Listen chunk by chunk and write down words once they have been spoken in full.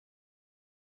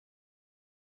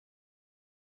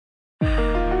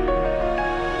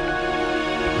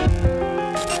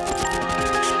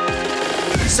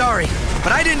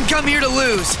but I didn't come here to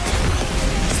lose.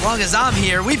 As long as I'm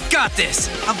here, we've got this.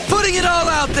 I'm putting it all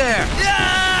out there.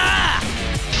 Yeah!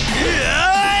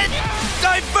 Yeah!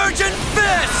 Divergent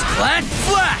Fist! Black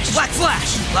Flash! Black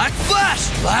Flash! Black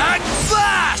Flash! Black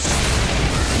Flash!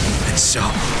 And so,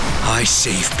 I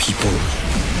save people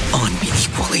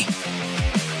unequally.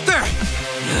 There!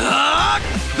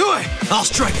 I'll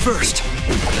strike first.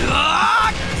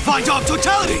 Find off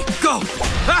totality! Go!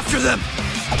 After them!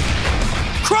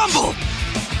 Crumble!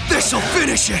 This'll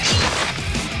finish it!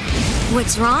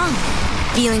 What's wrong?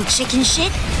 Feeling chicken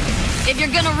shit? If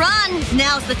you're gonna run,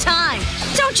 now's the time.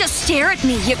 Don't just stare at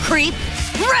me, you creep.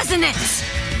 Resonance!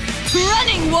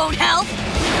 Running won't help!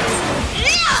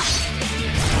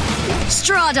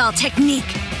 Straw doll technique.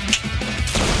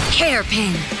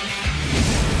 Hairpin.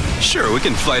 Sure, we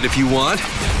can fight if you want.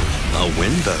 I'll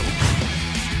win, though.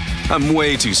 I'm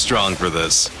way too strong for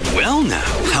this. Well now,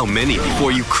 how many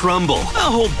before you crumble?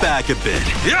 I'll hold back a bit.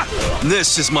 Yeah!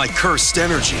 This is my cursed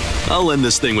energy. I'll end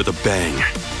this thing with a bang.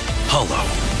 Hollow.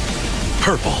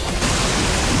 Purple.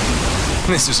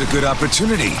 This is a good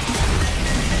opportunity.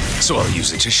 So I'll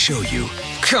use it to show you.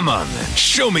 Come on then,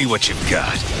 show me what you've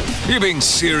got. You being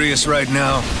serious right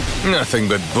now? Nothing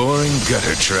but boring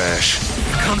gutter trash.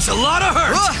 Here comes a lot of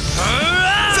hurt!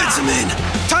 Fence him in!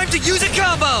 Time to use a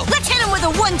combo! Let's hit him with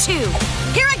a 1-2.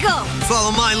 Here I go.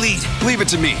 Follow my lead. Leave it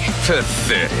to me.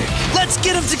 Pathetic. Let's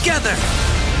get them together!